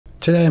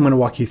Today I'm going to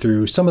walk you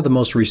through some of the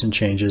most recent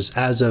changes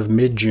as of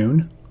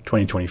mid-June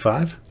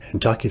 2025 and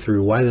talk you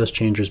through why those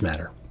changes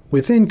matter.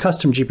 Within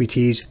Custom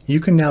GPTs, you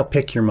can now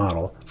pick your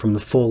model from the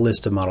full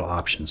list of model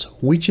options,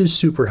 which is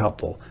super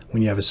helpful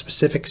when you have a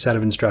specific set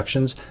of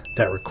instructions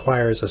that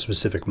requires a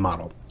specific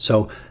model.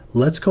 So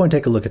let's go and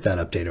take a look at that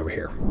update over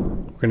here.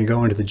 We're going to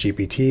go into the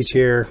GPTs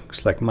here,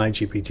 select My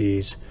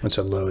GPTs. Once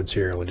it loads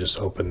here, we'll just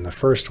open the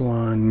first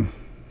one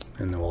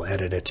and then we'll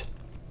edit it.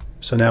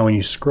 So now when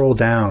you scroll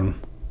down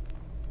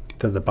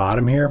to the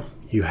bottom here,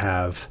 you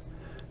have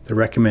the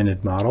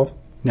recommended model.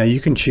 Now you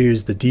can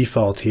choose the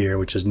default here,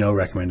 which is no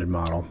recommended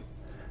model.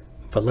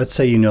 But let's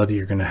say you know that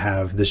you're going to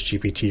have this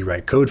GPT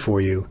write code for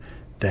you,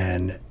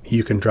 then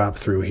you can drop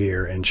through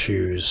here and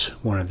choose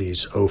one of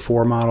these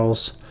 04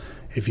 models.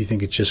 If you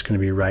think it's just going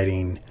to be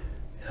writing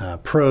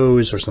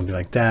prose or something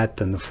like that,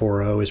 then the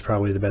 4.0 is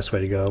probably the best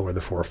way to go, or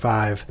the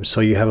 4.5.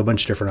 So you have a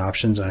bunch of different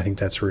options, and I think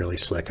that's really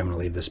slick. I'm going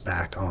to leave this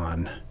back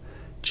on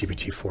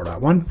GPT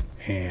 4.1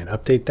 and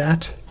update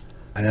that.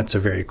 And that's a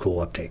very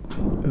cool update.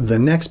 The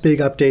next big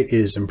update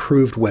is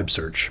improved web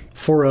search.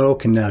 4.0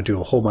 can now do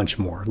a whole bunch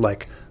more,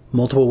 like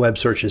multiple web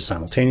searches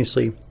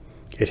simultaneously.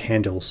 It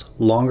handles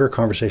longer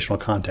conversational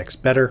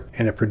context better,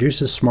 and it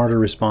produces smarter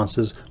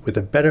responses with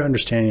a better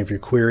understanding of your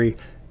query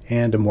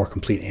and a more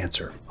complete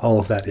answer. All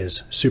of that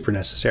is super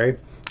necessary.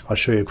 I'll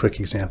show you a quick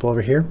example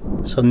over here.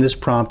 So in this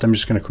prompt, I'm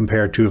just going to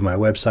compare two of my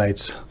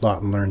websites,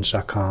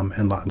 lawtonlearns.com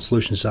and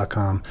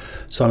lawtonsolutions.com.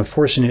 So I'm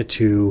forcing it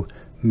to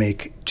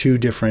make two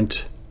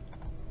different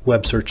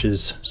web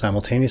searches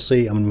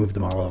simultaneously. I'm going to move the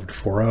model over to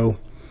 4.0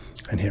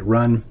 and hit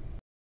run.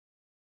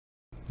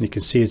 You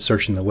can see it's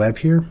searching the web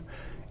here,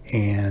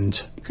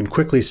 and you can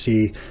quickly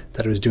see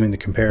that it was doing the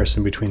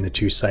comparison between the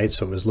two sites.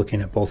 So it was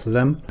looking at both of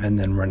them and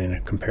then running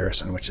a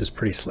comparison, which is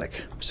pretty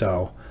slick.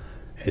 So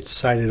it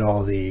cited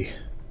all the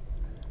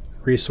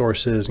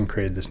resources and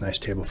created this nice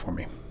table for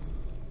me.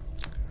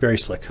 Very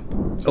slick.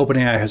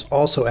 OpenAI has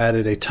also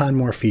added a ton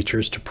more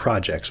features to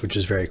projects, which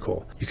is very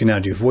cool. You can now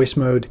do voice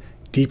mode,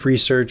 deep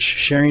research,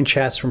 sharing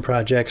chats from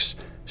projects,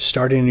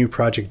 starting a new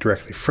project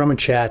directly from a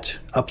chat,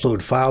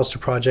 upload files to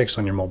projects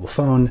on your mobile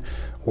phone,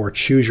 or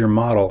choose your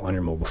model on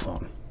your mobile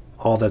phone.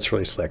 All that's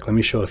really slick. Let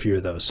me show a few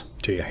of those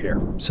to you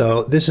here.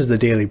 So this is the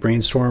daily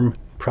brainstorm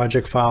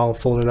project file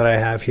folder that I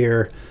have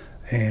here.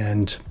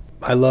 And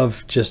I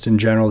love just in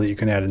general that you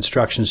can add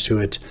instructions to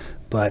it.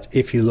 But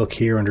if you look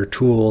here under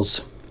tools,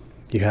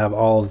 you have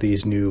all of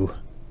these new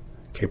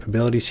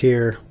capabilities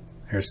here.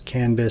 There's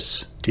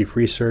Canvas, deep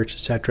research,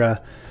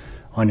 etc.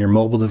 On your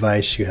mobile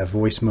device, you have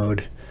voice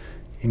mode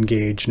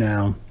engaged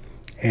now.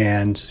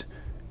 And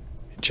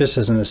just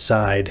as an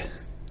aside,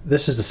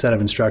 this is the set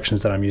of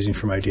instructions that I'm using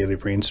for my daily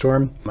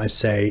brainstorm. I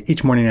say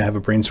each morning I have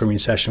a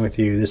brainstorming session with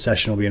you. This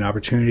session will be an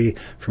opportunity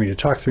for me to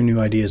talk through new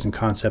ideas and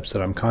concepts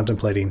that I'm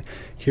contemplating.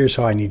 Here's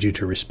how I need you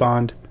to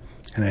respond.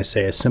 And I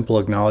say a simple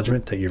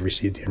acknowledgement that you've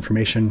received the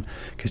information,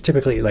 because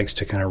typically it likes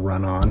to kind of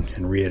run on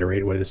and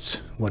reiterate what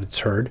it's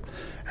heard.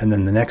 And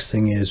then the next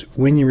thing is,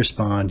 when you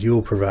respond, you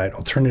will provide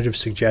alternative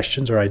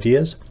suggestions or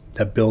ideas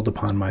that build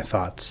upon my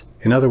thoughts.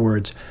 In other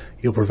words,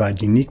 you'll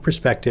provide unique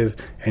perspective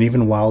and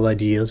even wild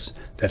ideas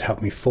that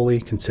help me fully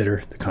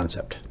consider the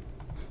concept.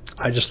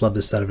 I just love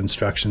this set of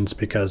instructions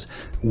because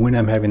when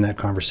I'm having that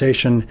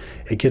conversation,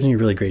 it gives me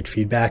really great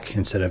feedback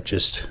instead of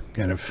just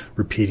kind of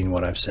repeating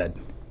what I've said.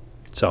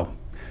 So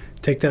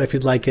take that if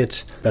you'd like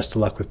it. Best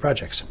of luck with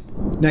projects.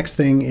 Next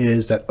thing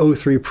is that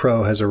O3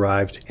 Pro has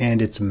arrived,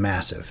 and it's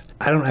massive.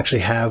 I don't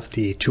actually have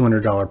the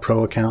 $200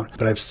 Pro account,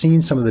 but I've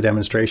seen some of the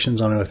demonstrations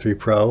on O3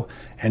 Pro,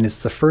 and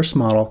it's the first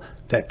model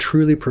that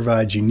truly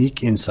provides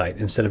unique insight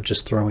instead of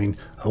just throwing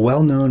a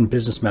well-known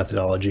business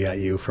methodology at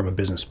you from a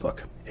business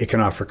book. It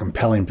can offer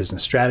compelling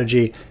business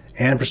strategy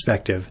and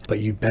perspective, but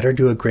you better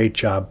do a great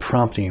job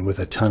prompting with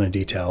a ton of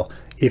detail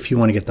if you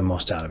want to get the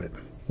most out of it.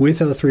 With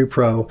O3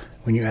 Pro,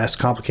 when you ask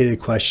complicated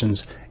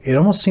questions, it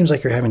almost seems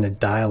like you're having a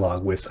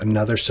dialogue with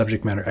another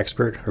subject matter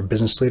expert or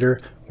business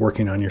leader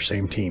working on your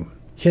same team.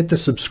 Hit the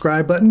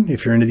subscribe button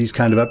if you're into these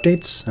kind of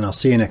updates, and I'll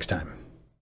see you next time.